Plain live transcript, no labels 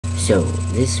So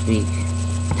this week's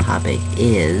topic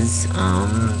is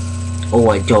oh,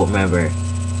 I don't remember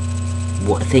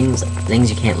what things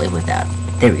you can't live without.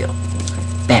 There we go.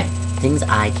 Bam. Things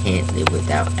I can't live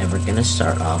without. And we're gonna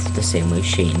start off the same way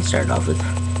Shane started off with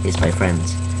his five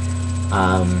friends.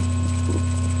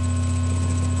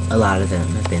 A lot of them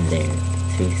have been there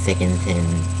through thick and thin,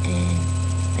 and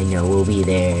I know we'll be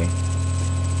there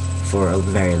for a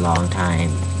very long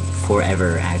time,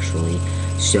 forever actually.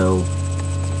 So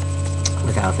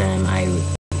without them, I would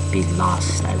be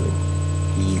lost. I would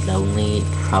be lonely,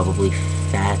 probably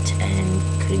fat, and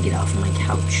couldn't get off of my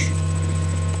couch.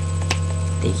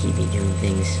 They keep me doing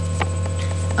things.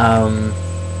 I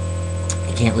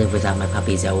can't live without my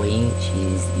puppy Zoe.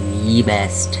 She's the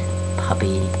best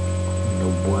puppy in the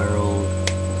world.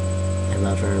 I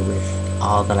love her with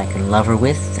all that I can love her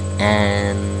with,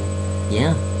 and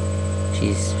yeah,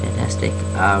 she's fantastic.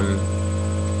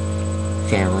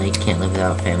 Family, can't live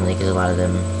without family, because a lot of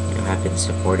them, have been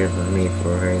supportive of me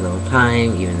for a very long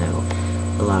time, even though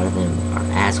a lot of them are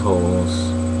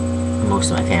assholes. Most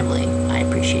of my family I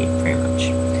appreciate very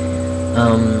much.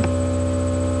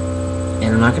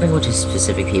 And I'm not gonna go into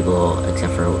specific people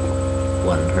except for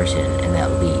one person, and that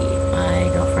would be my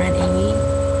girlfriend Amy.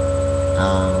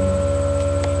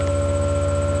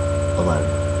 A lot of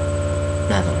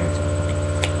nothing hurts.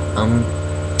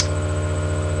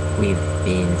 We've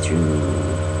been through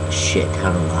a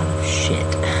lot of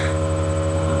shit.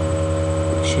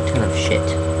 Shit ton of shit.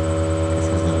 That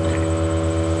sounds a little better.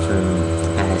 From the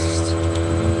past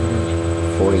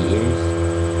 4 years.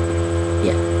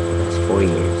 Yeah, that's 4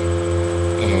 years.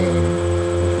 And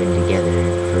we've been together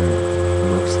for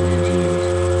most of those years.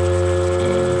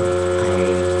 And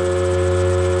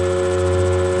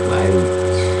I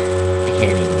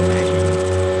can't even imagine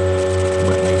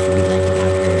what life would be like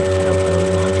without her. I don't really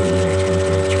want to even attempt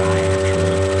to try,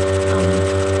 actually.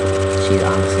 She's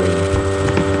honestly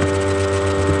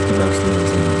the most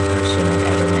amazing person I've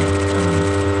ever met.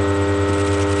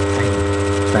 I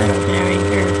plan on marrying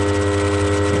her.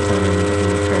 I plan on living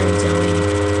with her and Zoe,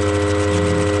 and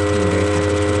being very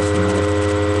happy for this moment.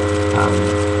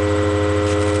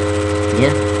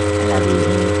 Yeah, I love you,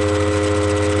 Amy.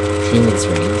 Seeing this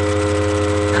ring,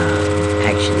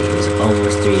 actually, it was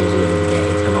almost 3 years ago today.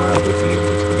 Tomorrow will be 3 years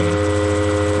ago today.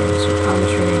 And it's a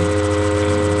promise ring,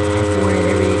 and I've worn it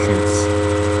every day since.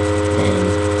 And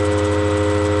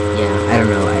yeah, I don't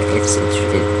know. It's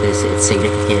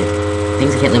significant.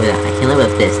 Things I can't live without. I can't live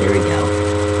without this. There we go.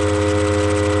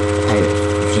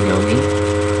 If you know me,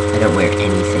 I don't wear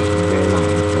anything very long.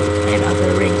 Like, I have other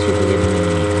rings people give me,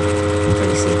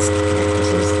 bracelets,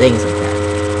 necklaces, things like that.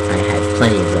 I have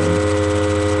plenty of them.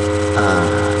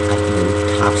 I can go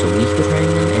tops a week with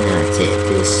wearing them, and that's it.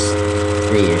 This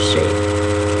 3 years straight.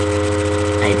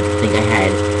 I think I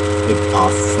had it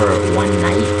off for one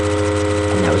night,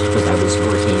 and that was because I was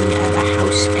working at a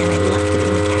house and I left it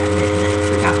in the cabinet and I had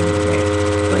forgotten it there.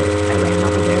 But I ran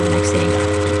over there the next day and got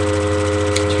it.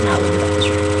 I cannot live without this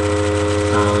ring.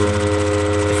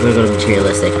 If we're going to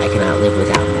materialistic, I cannot live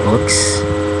without books.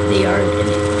 They are an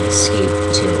escape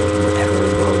to whatever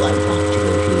world I want to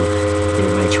go to.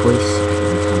 They're my choice. I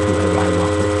can become whoever I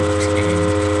want with books. And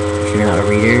if you're not a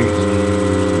reader, you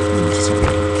need to start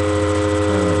reading.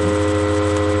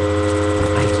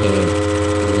 I can't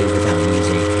live without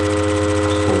music.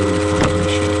 Holy fucking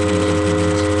shit, music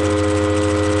means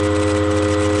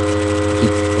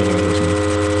keep thinking it was me.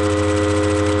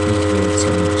 It means so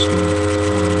much to me.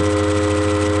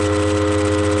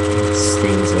 It's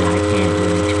things that I can't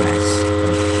really express.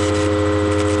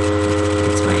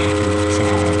 It's my happy,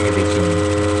 sad, everything.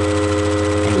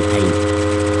 I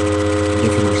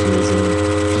get the most amazing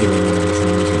feeling when I listen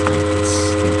to music. Like, it's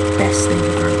the best thing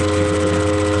ever. I can't live without.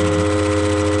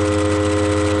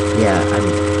 Yeah, I'm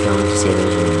going to say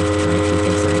those are my few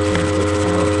things that I cannot live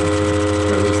without,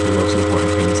 or at least the most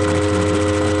important things that I cannot live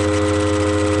without.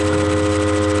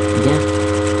 Yeah,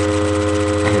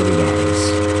 I hope you guys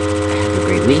have a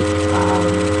great week.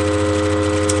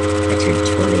 I turned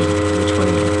 20 on the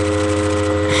 20th,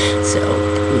 so,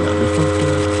 we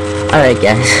fucking. Alright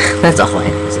guys, that's all I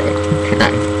have to say. Good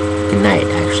night. Good night,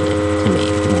 actually, to me.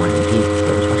 Good morning, people.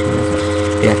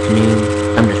 Good afternoon.